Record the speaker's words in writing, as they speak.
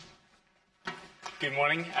Good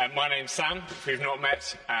morning. My name's Sam. If we've not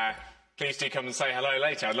met, please do come and say hello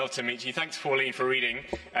later. I'd love to meet you. Thanks, Pauline, for reading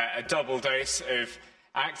a double dose of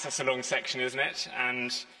Acts. That's a long section, isn't it?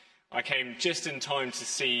 And I came just in time to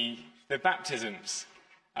see the baptisms.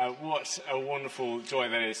 What a wonderful joy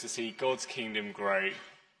that is to see God's kingdom grow.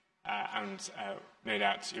 And no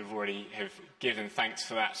doubt you already have given thanks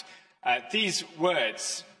for that. These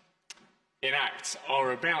words in Acts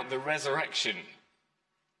are about the resurrection.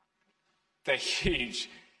 They're huge,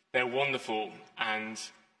 they're wonderful and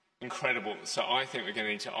incredible. So I think we're going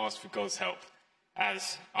to need to ask for God's help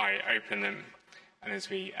as I open them and as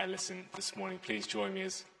we listen this morning. Please join me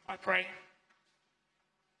as I pray.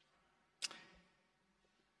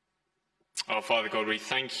 Our Father God, we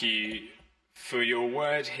thank you for your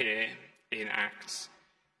word here in Acts,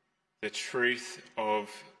 the truth of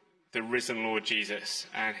the risen Lord Jesus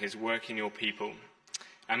and his work in your people.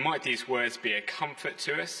 And might these words be a comfort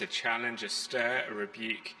to us, a challenge, a stir, a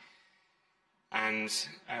rebuke. And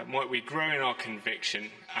might we grow in our conviction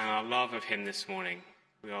and our love of him this morning.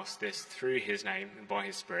 We ask this through his name and by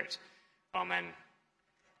his Spirit. Amen.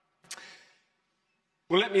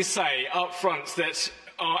 Well, let me say up front that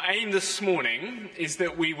our aim this morning is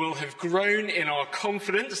that we will have grown in our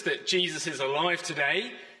confidence that Jesus is alive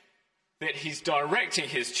today, that he's directing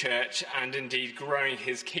his church and indeed growing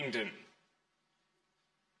his kingdom.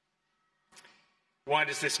 Why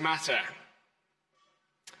does this matter?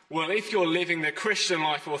 Well, if you're living the Christian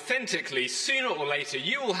life authentically, sooner or later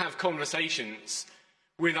you will have conversations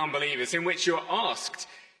with unbelievers in which you're asked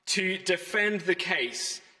to defend the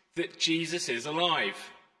case that Jesus is alive.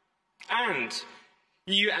 And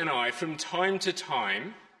you and I, from time to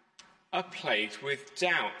time, are plagued with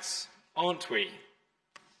doubts, aren't we?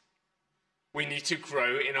 We need to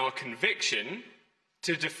grow in our conviction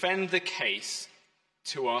to defend the case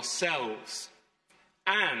to ourselves.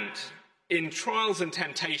 And in trials and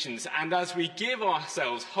temptations, and as we give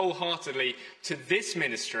ourselves wholeheartedly to this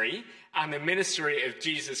ministry and the ministry of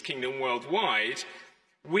Jesus' kingdom worldwide,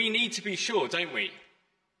 we need to be sure, don't we,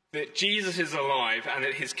 that Jesus is alive and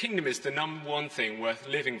that his kingdom is the number one thing worth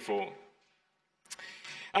living for.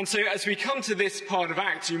 And so as we come to this part of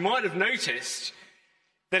Acts, you might have noticed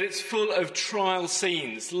that it's full of trial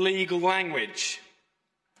scenes, legal language.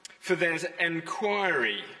 For there's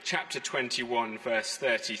inquiry, chapter 21, verse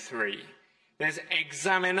 33. There's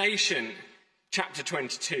examination, chapter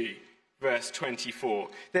 22, verse 24.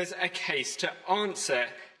 There's a case to answer,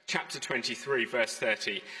 chapter 23, verse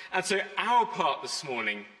 30. And so our part this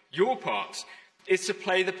morning, your part, is to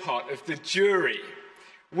play the part of the jury.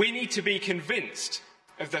 We need to be convinced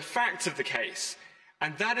of the facts of the case.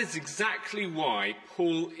 And that is exactly why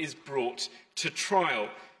Paul is brought to trial.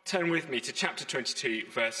 Turn with me to chapter 22,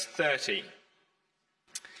 verse 30.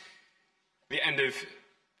 The end of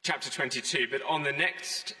chapter 22. But on the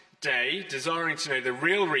next day, desiring to know the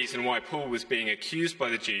real reason why Paul was being accused by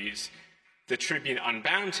the Jews, the tribune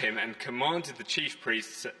unbound him and commanded the chief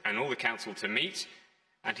priests and all the council to meet,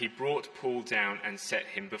 and he brought Paul down and set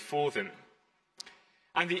him before them.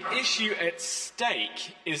 And the issue at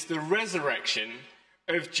stake is the resurrection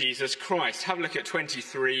of Jesus Christ. Have a look at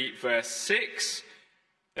 23, verse 6.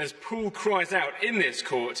 As Paul cries out in this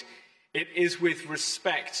court, it is with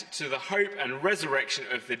respect to the hope and resurrection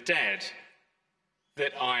of the dead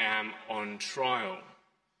that I am on trial.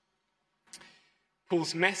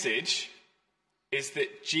 Paul's message is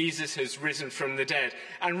that Jesus has risen from the dead.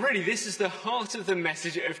 And really, this is the heart of the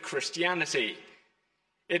message of Christianity.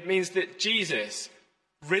 It means that Jesus,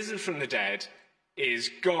 risen from the dead, is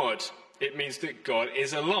God. It means that God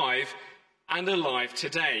is alive and alive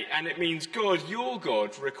today. And it means God, your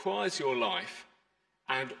God, requires your life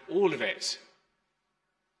and all of it.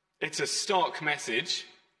 It's a stark message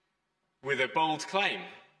with a bold claim.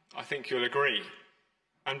 I think you'll agree.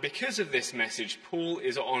 And because of this message, Paul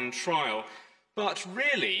is on trial. But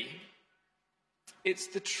really, it's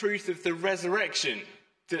the truth of the resurrection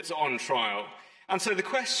that's on trial. And so the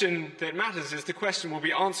question that matters is the question we'll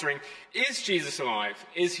be answering, is Jesus alive?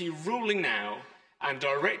 Is he ruling now and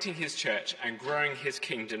directing his church and growing his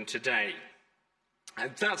kingdom today?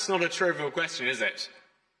 And that's not a trivial question, is it?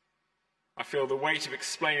 I feel the weight of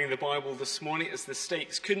explaining the Bible this morning as the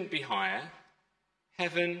stakes couldn't be higher.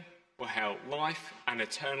 Heaven or hell, life and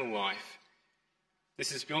eternal life.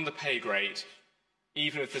 This is beyond the pay grade,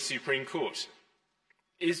 even of the Supreme Court.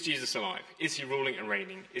 Is Jesus alive? Is he ruling and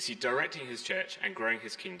reigning? Is he directing his church and growing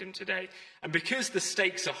his kingdom today? And because the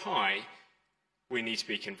stakes are high, we need to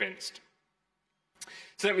be convinced.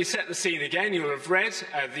 So let me set the scene again. You'll have read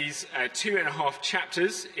these 2.5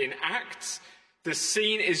 chapters in Acts. The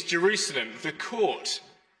scene is Jerusalem. The court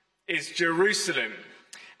is Jerusalem.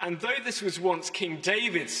 And though this was once King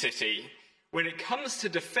David's city, when it comes to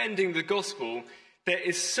defending the gospel, there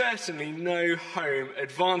is certainly no home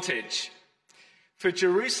advantage. For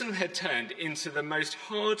Jerusalem had turned into the most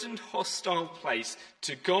hardened, hostile place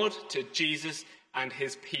to God, to Jesus, and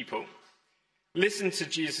his people. Listen to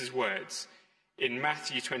Jesus' words in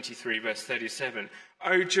Matthew 23, verse 37.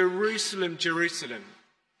 "O Jerusalem, Jerusalem,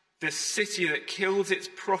 the city that kills its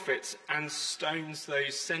prophets and stones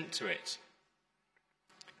those sent to it."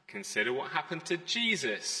 Consider what happened to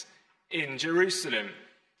Jesus in Jerusalem.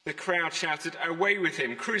 The crowd shouted, "Away with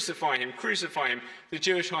him, crucify him, crucify him." The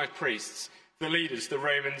Jewish high priests, the leaders, the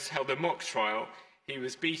Romans held a mock trial. He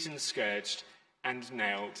was beaten, scourged, and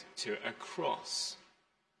nailed to a cross.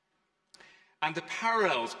 And the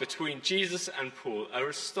parallels between Jesus and Paul are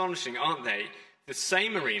astonishing, aren't they? The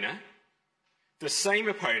same arena, the same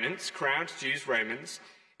opponents, crowd, Jews, Romans.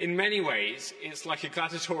 In many ways, it's like a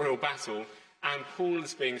gladiatorial battle, and Paul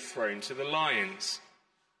is being thrown to the lions.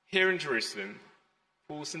 Here in Jerusalem,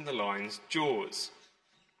 Paul's in the lion's jaws.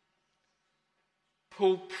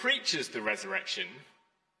 Paul preaches the resurrection,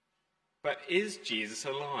 but is Jesus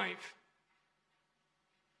alive?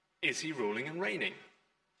 Is he ruling and reigning?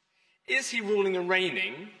 Is he ruling and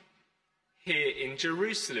reigning here in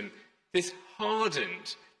Jerusalem? This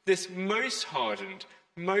hardened, this most hardened,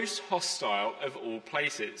 most hostile of all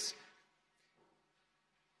places.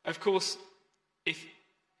 Of course, if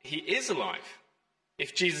he is alive,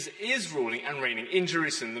 if Jesus is ruling and reigning in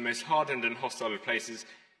Jerusalem, the most hardened and hostile of places,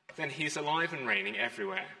 then he's alive and reigning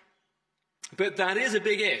everywhere. But that is a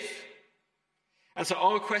big if. And so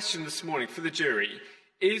our question this morning for the jury: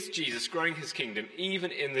 is Jesus growing his kingdom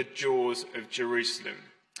even in the jaws of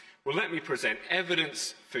Jerusalem? Well, let me present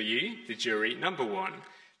evidence for you, the jury. Number one,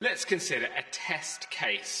 let's consider a test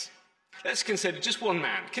case. Let's consider just one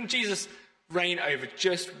man. Can Jesus reign over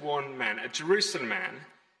just one man, a Jerusalem man?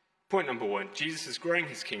 Point number one, Jesus is growing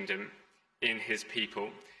his kingdom in his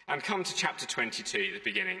people. And come to chapter 22, the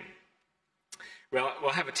beginning. Well,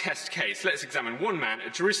 we'll have a test case. Let's examine one man, a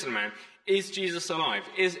Jerusalem man. Is Jesus alive?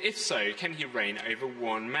 If so, can he reign over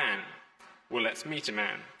one man? Well, let's meet a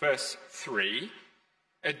man. Verse 3,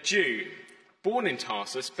 a Jew, born in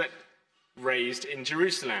Tarsus, but raised in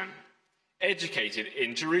Jerusalem, educated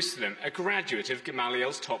in Jerusalem, a graduate of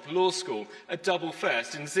Gamaliel's top law school, a double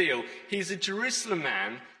first in zeal. He's a Jerusalem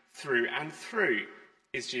man through and through.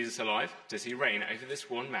 Is Jesus alive? Does he reign over this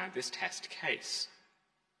one man, this test case?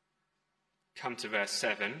 Come to verse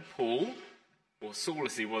 7. Paul, or Saul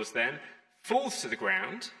as he was then, falls to the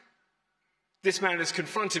ground. This man is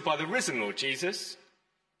confronted by the risen Lord Jesus.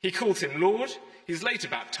 He calls him Lord. He's later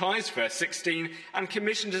baptized, verse 16, and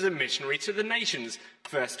commissioned as a missionary to the nations,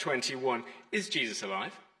 verse 21. Is Jesus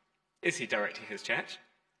alive? Is he directing his church?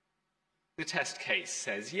 The test case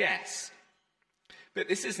says yes. But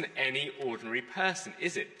this isn't any ordinary person,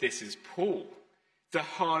 is it? This is Paul, the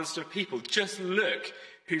hardest of people. Just look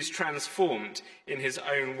who's transformed, in his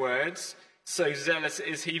own words. So zealous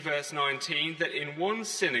is he, verse 19, that in one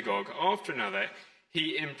synagogue after another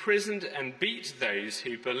he imprisoned and beat those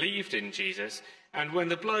who believed in Jesus. And when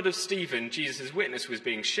the blood of Stephen, Jesus' witness, was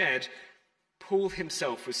being shed, Paul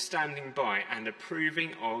himself was standing by and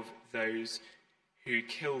approving of those who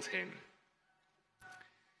killed him.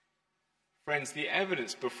 Friends, the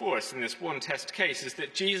evidence before us in this one test case is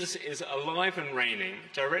that Jesus is alive and reigning,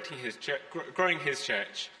 directing his church, growing his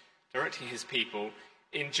church, directing his people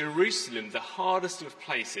in Jerusalem, the hardest of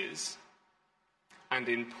places, and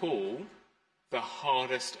in Paul, the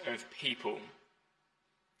hardest of people.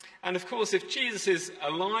 And of course, if Jesus is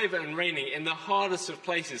alive and reigning in the hardest of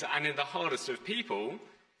places and in the hardest of people,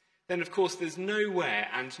 then of course there's nowhere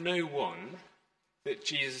and no one that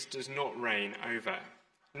Jesus does not reign over.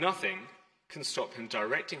 Nothing can stop him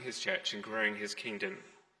directing his church and growing his kingdom.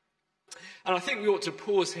 And I think we ought to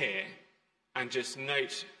pause here and just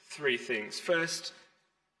note three things. First,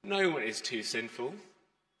 no one is too sinful.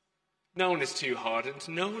 No one is too hardened.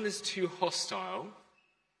 No one is too hostile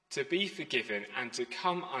to be forgiven and to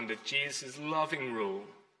come under Jesus' loving rule.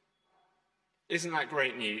 Isn't that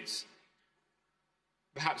great news?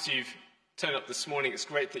 Perhaps you've turned up this morning. It's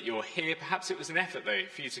great that you're here. Perhaps it was an effort, though,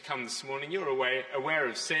 for you to come this morning. You're aware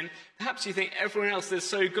of sin. Perhaps you think everyone else is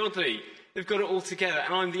so godly. They've got it all together,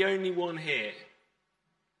 and I'm the only one here.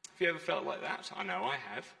 Have you ever felt like that? I know I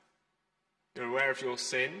have. You're aware of your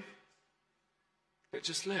sin. But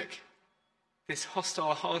just look. This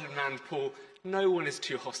hostile, hardened man, Paul, no one is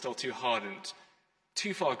too hostile, too hardened,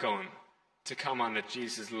 too far gone to come under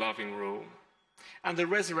Jesus' loving rule. And the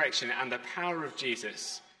resurrection and the power of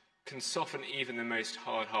Jesus can soften even the most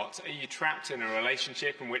hard hearts. Are you trapped in a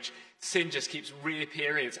relationship in which sin just keeps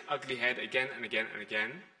reappearing its ugly head again and again and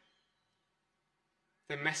again?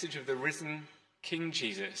 the message of the risen King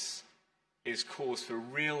Jesus is cause for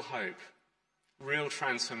real hope, real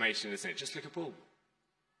transformation, isn't it? Just look at Paul.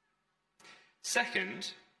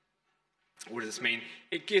 Second, what does this mean?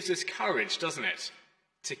 It gives us courage, doesn't it,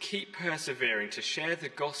 to keep persevering, to share the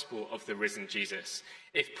gospel of the risen Jesus.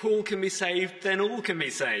 If Paul can be saved, then all can be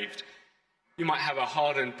saved. You might have a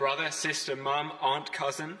hardened brother, sister, mum, aunt,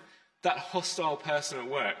 cousin, that hostile person at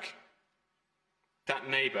work, that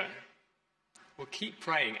neighbour. Well, keep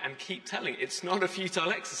praying and keep telling. It's not a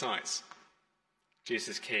futile exercise.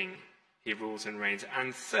 Jesus is king. He rules and reigns.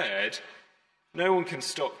 And third, no one can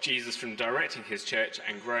stop Jesus from directing his church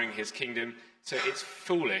and growing his kingdom, so it's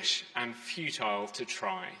foolish and futile to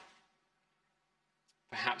try.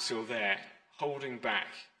 Perhaps you're there, holding back,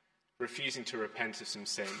 refusing to repent of some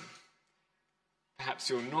sin. Perhaps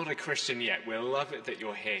you're not a Christian yet. We'll love it that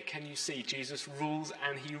you're here. Can you see Jesus rules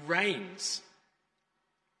and he reigns?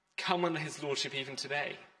 Come under his lordship even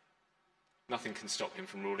today. Nothing can stop him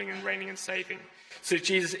from ruling and reigning and saving. So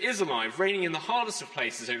Jesus is alive, reigning in the hardest of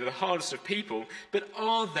places over the hardest of people, but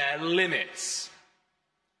are there limits?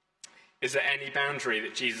 Is there any boundary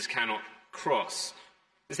that Jesus cannot cross?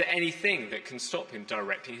 Is there anything that can stop him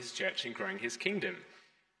directing his church and growing his kingdom?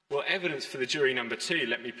 Well, evidence for the jury number 2,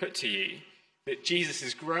 let me put to you, that Jesus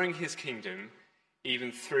is growing his kingdom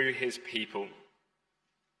even through his people.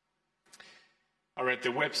 I read the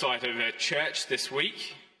website of a church this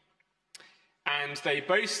week, and they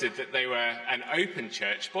boasted that they were an open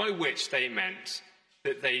church, by which they meant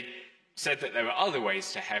that they said that there were other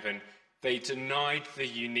ways to heaven. They denied the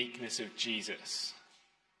uniqueness of Jesus.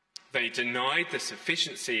 They denied the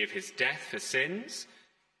sufficiency of his death for sins.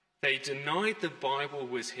 They denied the Bible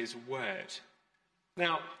was his word.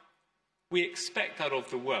 Now, we expect that of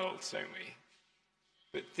the world, don't we?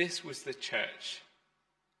 But this was the church.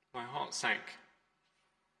 My heart sank.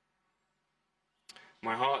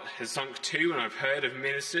 My heart has sunk too when I've heard of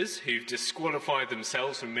ministers who've disqualified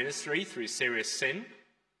themselves from ministry through serious sin.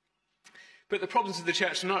 But the problems of the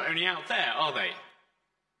church are not only out there, are they?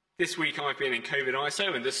 This week I've been in COVID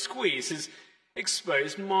ISO, and the squeeze has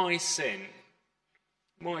exposed my sin,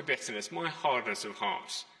 my bitterness, my hardness of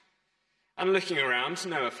heart. And looking around,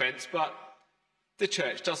 no offence, but the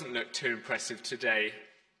church doesn't look too impressive today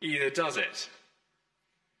either, does it?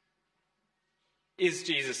 Is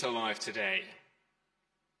Jesus alive today?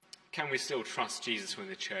 Can we still trust Jesus when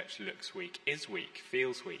the church looks weak, is weak,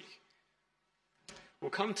 feels weak?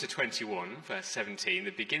 We'll come to 21, verse 17,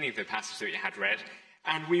 the beginning of the passage that we had read,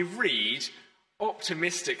 and we read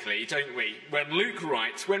optimistically, don't we? When Luke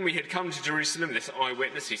writes, when we had come to Jerusalem, this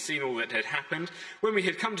eyewitness who's seen all that had happened, when we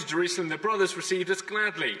had come to Jerusalem, the brothers received us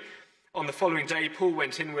gladly. On the following day, Paul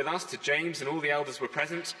went in with us to James, and all the elders were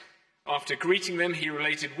present. After greeting them, he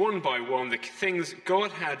related one by one the things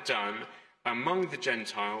God had done among the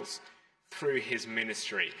Gentiles through his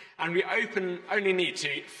ministry. And we only need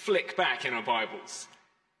to flick back in our Bibles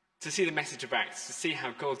to see the message of Acts, to see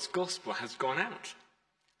how God's gospel has gone out.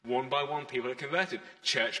 One by one, people are converted.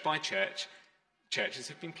 Church by church, churches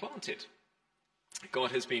have been planted. God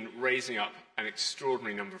has been raising up an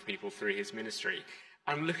extraordinary number of people through his ministry.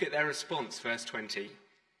 And look at their response, verse 20.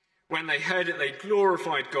 When they heard it, they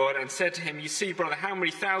glorified God and said to him, "You see, brother, how many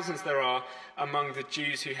thousands there are among the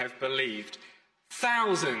Jews who have believed."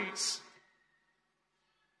 Thousands!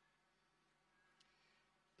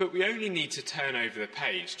 But we only need to turn over the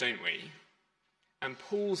page, don't we? And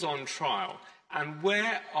Paul's on trial. And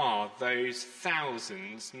where are those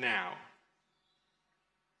thousands now?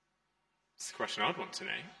 It's the question I'd want to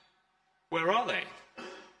know. Where are they?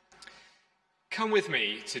 Come with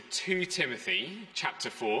me to 2 Timothy chapter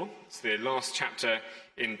 4. It's the last chapter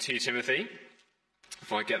in 2 Timothy.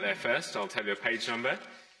 If I get there first, I'll tell you a page number.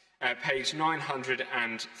 Page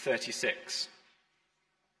 936.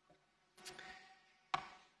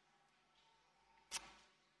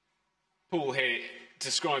 Paul here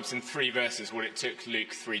describes in 3 verses what it took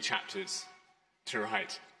Luke 3 chapters to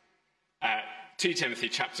write. 2 Timothy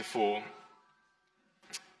chapter 4,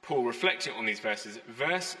 Paul reflecting on these verses,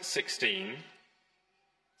 verse 16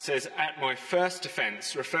 says, "At my first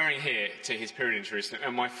defence," referring here to his period in Jerusalem,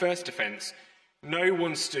 "at my first defence, no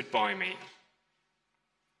one stood by me."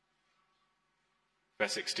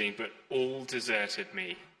 Verse 16, "But all deserted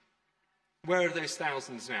me." Where are those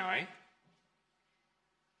thousands now, eh?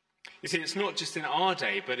 You see, it's not just in our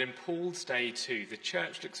day, but in Paul's day too. The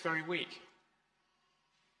church looks very weak.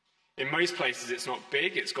 In most places it's not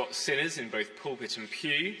big, it's got sinners in both pulpit and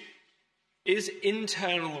pew. Is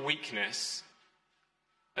internal weakness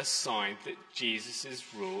a sign that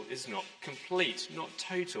Jesus' rule is not complete, not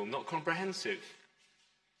total, not comprehensive?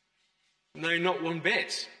 No, not one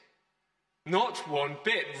bit. Not one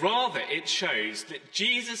bit. Rather, it shows that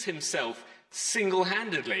Jesus himself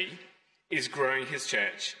single-handedly is growing his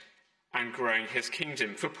church and growing his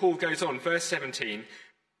kingdom. For Paul goes on, verse 17,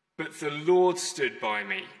 "But the Lord stood by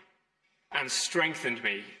me and strengthened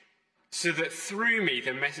me, so that through me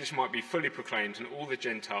the message might be fully proclaimed and all the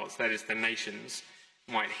Gentiles, that is, the nations,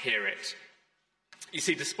 might hear it." You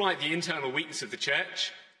see, despite the internal weakness of the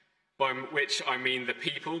church, by which I mean the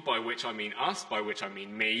people, by which I mean us, by which I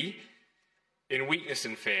mean me, in weakness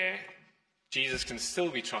and fear, Jesus can still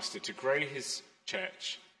be trusted to grow his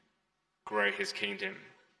church, grow his kingdom.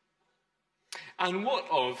 And what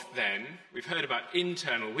of, then, we've heard about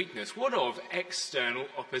internal weakness, what of external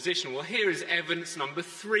opposition? Well, here is evidence number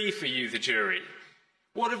 3 for you, the jury.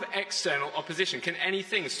 What of external opposition? Can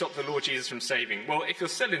anything stop the Lord Jesus from saving? Well, if you're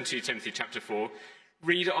still in 2 Timothy chapter 4,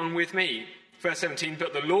 read on with me. Verse 17,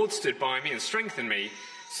 "But the Lord stood by me and strengthened me,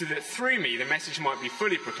 so that through me the message might be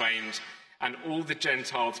fully proclaimed, and all the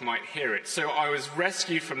Gentiles might hear it. So I was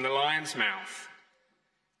rescued from the lion's mouth.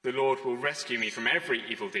 The Lord will rescue me from every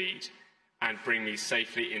evil deed and bring me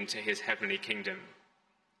safely into his heavenly kingdom."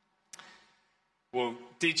 Well,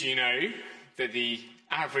 did you know that the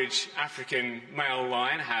average African male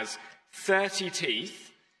lion has 30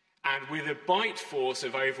 teeth and with a bite force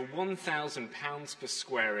of over 1,000 pounds per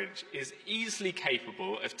square inch is easily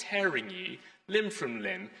capable of tearing you limb from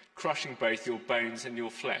limb, crushing both your bones and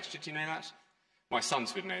your flesh? Did you know that? My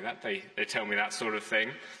sons would know that. They tell me that sort of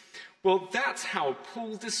thing. Well, that's how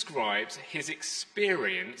Paul describes his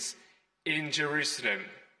experience in Jerusalem.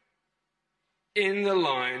 In the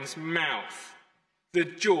lion's mouth, the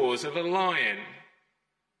jaws of a lion.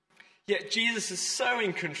 Yet Jesus is so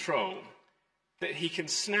in control that he can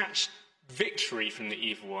snatch victory from the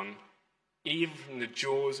evil one, even from the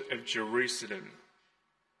jaws of Jerusalem.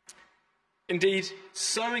 Indeed,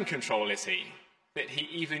 so in control is he that he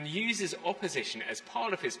even uses opposition as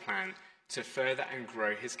part of his plan to further and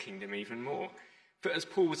grow his kingdom even more. For as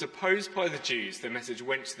Paul was opposed by the Jews, the message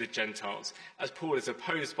went to the Gentiles. As Paul is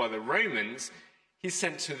opposed by the Romans, he's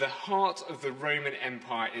sent to the heart of the Roman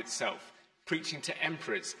Empire itself, preaching to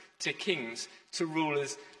emperors, to kings, to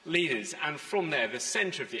rulers, leaders, and from there, the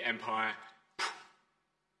centre of the empire,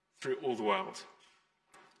 through all the world.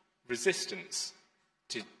 Resistance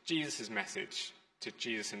to Jesus' message, to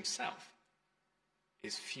Jesus himself,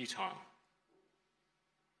 is futile.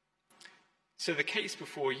 So the case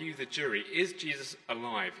before you, the jury, is Jesus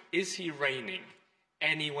alive? Is he reigning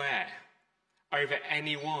anywhere, over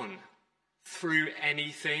anyone, through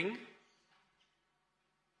anything?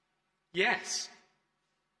 Yes.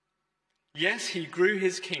 Yes, he grew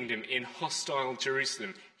his kingdom in hostile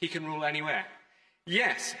Jerusalem. He can rule anywhere.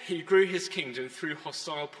 Yes, he grew his kingdom through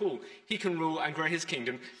hostile Paul. He can rule and grow his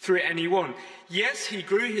kingdom through anyone. Yes, he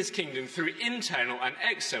grew his kingdom through internal and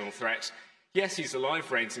external threats. Yes, he's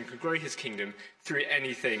alive, reigns, and can grow his kingdom through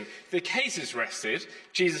anything. The case is rested.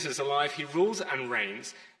 Jesus is alive, he rules and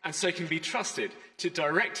reigns, and so can be trusted to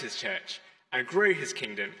direct his church and grow his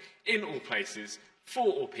kingdom in all places, for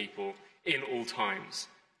all people, in all times.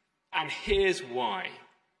 And here's why.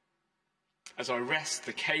 As I rest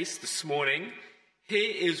the case this morning,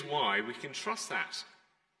 here is why we can trust that.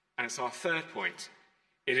 And it's our third point.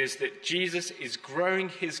 It is that Jesus is growing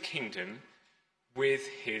his kingdom with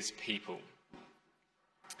his people.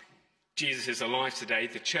 Jesus is alive today.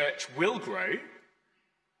 The church will grow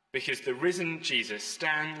because the risen Jesus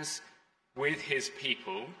stands with his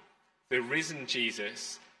people. The risen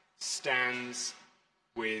Jesus stands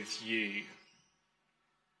with you.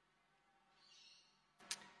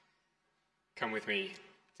 Come with me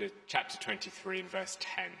to chapter 23 and verse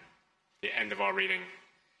 10, the end of our reading.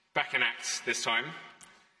 Back in Acts this time.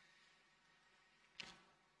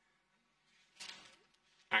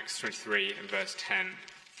 Acts 23 and verse 10.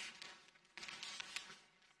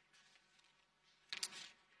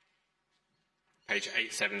 Page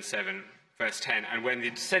 877, verse 10. "And when the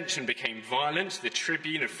dissension became violent, the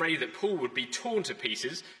tribune, afraid that Paul would be torn to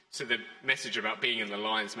pieces," so the message about being in the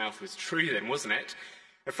lion's mouth was true then, wasn't it?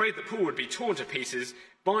 "Afraid that Paul would be torn to pieces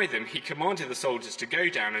by them, he commanded the soldiers to go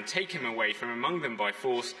down and take him away from among them by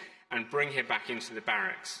force and bring him back into the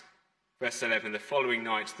barracks." Verse 11, "The following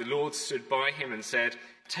night the Lord stood by him and said,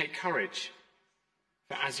 'Take courage,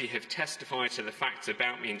 for as you have testified to the facts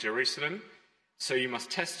about me in Jerusalem, so you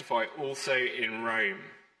must testify also in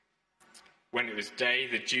Rome.' When it was day,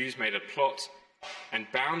 the Jews made a plot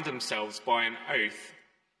and bound themselves by an oath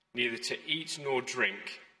neither to eat nor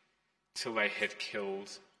drink till they had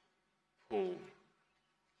killed Paul."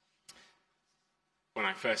 When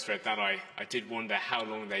I first read that, I did wonder how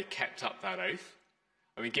long they kept up that oath.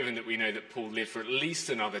 I mean, given that we know that Paul lived for at least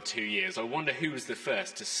another 2 years, I wonder who was the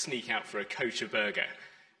first to sneak out for a kosher burger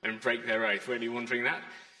and break their oath. Weren't you wondering that?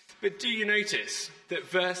 But do you notice that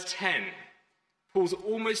verse 10, Paul's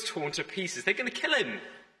almost torn to pieces. They're going to kill him.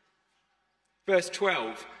 Verse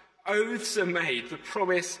 12, oaths are made, the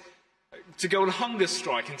promise to go on hunger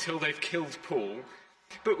strike until they've killed Paul.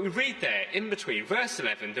 But we read there, in between, verse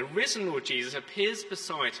 11, the risen Lord Jesus appears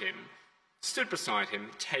beside him, stood beside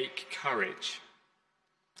him, take courage.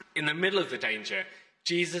 In the middle of the danger,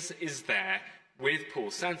 Jesus is there with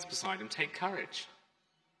Paul, stands beside him, take courage.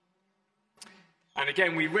 And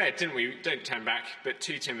again, we read, didn't we? Don't turn back, but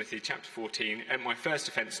 2 Timothy chapter 14, at my first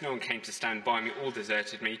offence, no one came to stand by me, all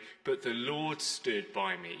deserted me, but the Lord stood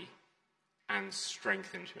by me and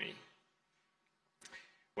strengthened me.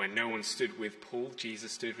 When no one stood with Paul,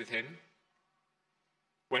 Jesus stood with him.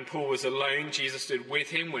 When Paul was alone, Jesus stood with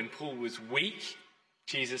him. When Paul was weak,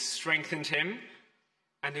 Jesus strengthened him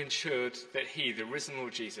and ensured that he, the risen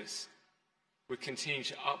Lord Jesus, would continue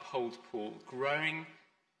to uphold Paul, growing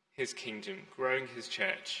his kingdom, growing his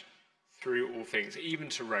church through all things, even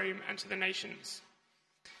to Rome and to the nations.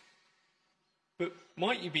 But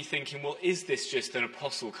might you be thinking, well, is this just an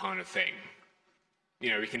apostle kind of thing? You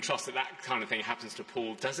know, we can trust that that kind of thing happens to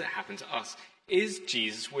Paul. Does it happen to us? Is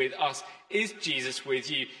Jesus with us? Is Jesus with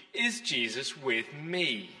you? Is Jesus with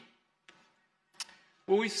me?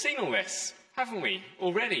 Well, we've seen all this, haven't we,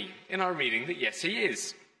 already in our reading that yes, he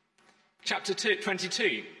is. Chapter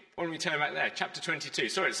 22. Why don't we turn back there? Chapter 22.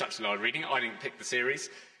 Sorry it's such a large reading. I didn't pick the series.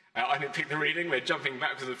 I didn't pick the reading. We're jumping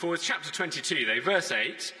backwards and forwards. Chapter 22, though, verse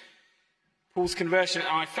 8. Paul's conversion,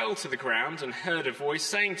 I fell to the ground and heard a voice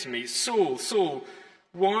saying to me, Saul, Saul,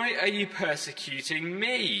 why are you persecuting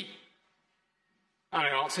me? And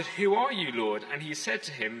I answered, who are you, Lord? And he said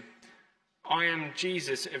to him, I am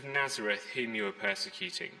Jesus of Nazareth, whom you are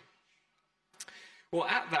persecuting. Well,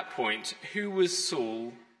 at that point, who was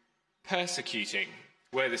Saul persecuting?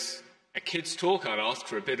 Were this a kid's talk, I'd ask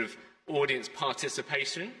for a bit of audience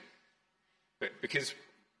participation. But because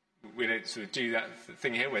we don't sort of do that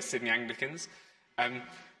thing here, we're Sydney Anglicans.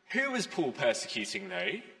 Who was Paul persecuting,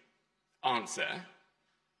 though? Answer,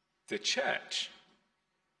 the church.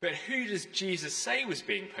 But who does Jesus say was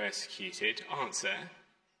being persecuted? Answer,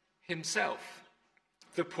 himself.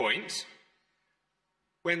 The point,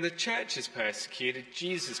 when the church is persecuted,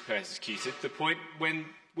 Jesus is persecuted. The point, when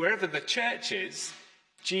wherever the church is,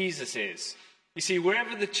 Jesus is. You see,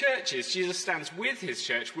 wherever the church is, Jesus stands with his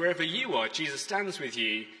church. Wherever you are, Jesus stands with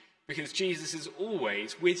you, because Jesus is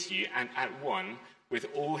always with you and at one with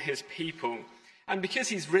all his people. And because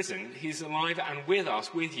he's risen, he's alive and with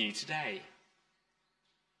us, with you today.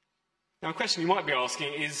 Now, a question you might be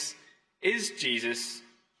asking is Jesus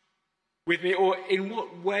with me, or in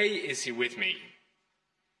what way is he with me?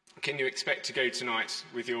 Can you expect to go tonight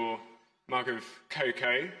with your mug of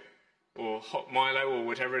cocoa or hot Milo or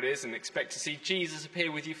whatever it is and expect to see Jesus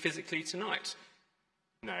appear with you physically tonight?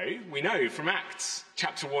 No, we know from Acts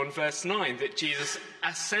chapter 1 verse 9 that Jesus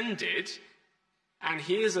ascended and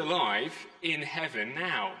he is alive in heaven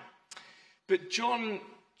now. But John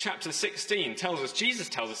chapter 16 tells us, Jesus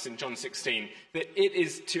tells us in John 16, that it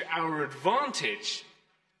is to our advantage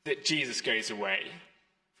that Jesus goes away.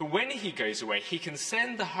 For when he goes away, he can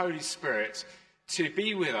send the Holy Spirit to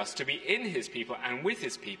be with us, to be in his people and with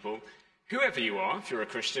his people, whoever you are, if you're a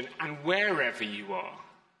Christian, and wherever you are.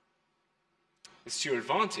 It's to your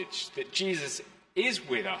advantage that Jesus is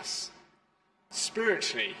with us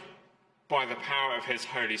spiritually by the power of his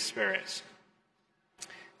Holy Spirit.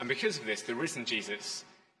 And because of this, the risen Jesus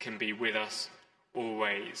can be with us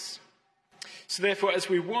always. So therefore, as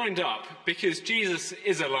we wind up, because Jesus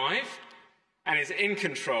is alive and is in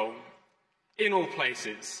control in all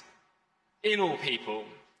places, in all people,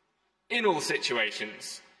 in all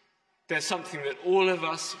situations, there's something that all of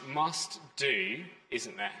us must do,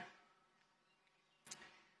 isn't there?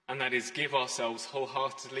 And that is give ourselves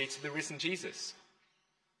wholeheartedly to the risen Jesus.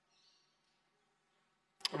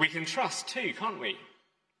 We can trust too, can't we,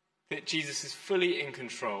 that Jesus is fully in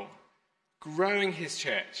control, growing his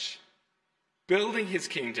church, building his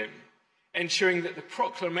kingdom, ensuring that the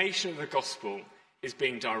proclamation of the gospel is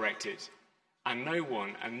being directed, and no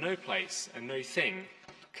one and no place and no thing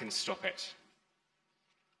can stop it.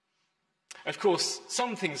 Of course,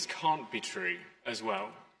 some things can't be true as well.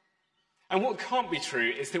 And what can't be true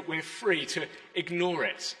is that we're free to ignore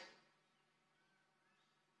it.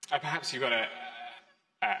 Perhaps you've got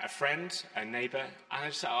a friend, a neighbour, and they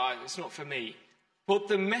just say, it's not for me. Well,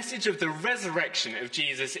 the message of the resurrection of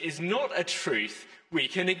Jesus is not a truth we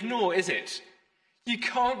can ignore, is it? You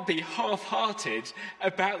can't be half-hearted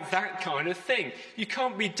about that kind of thing. You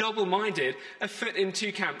can't be double-minded, a foot in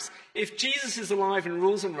two camps. If Jesus is alive and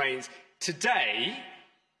rules and reigns today,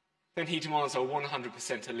 then he demands our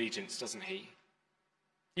 100% allegiance, doesn't he?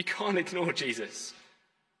 You can't ignore Jesus.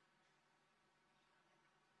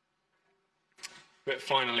 But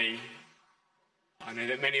finally, I know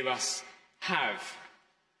that many of us have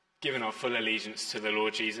given our full allegiance to the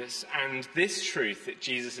Lord Jesus, and this truth that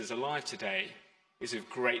Jesus is alive today is of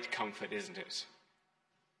great comfort, isn't it?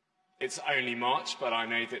 It's only March, but I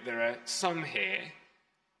know that there are some here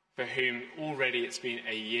for whom already it's been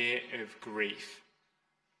a year of grief,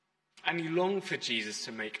 and you long for Jesus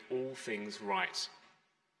to make all things right.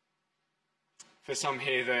 For some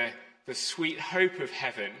here, the sweet hope of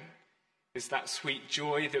heaven is that sweet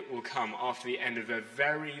joy that will come after the end of a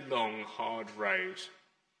very long, hard road.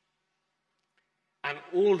 And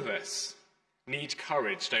all of us need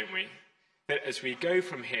courage, don't we? That as we go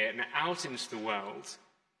from here and out into the world,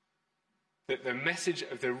 that the message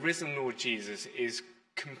of the risen Lord Jesus is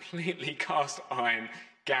completely cast iron,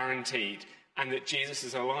 guaranteed, and that Jesus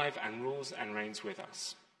is alive and rules and reigns with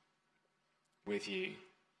us, with you.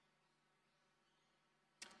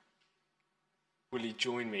 Will you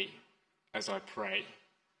join me as I pray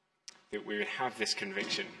that we would have this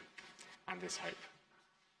conviction and this hope?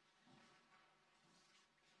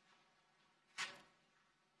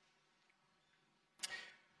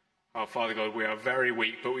 Our Father God, we are very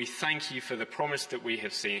weak, but we thank you for the promise that we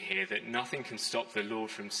have seen here, that nothing can stop the Lord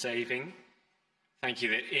from saving. Thank you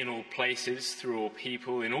that in all places, through all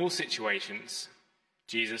people, in all situations,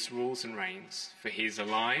 Jesus rules and reigns, for he is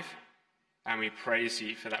alive, and we praise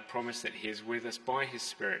you for that promise that he is with us by his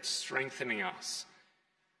Spirit, strengthening us,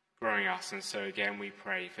 growing us. And so again we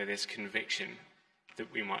pray for this conviction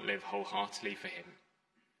that we might live wholeheartedly for him.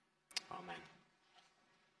 Amen.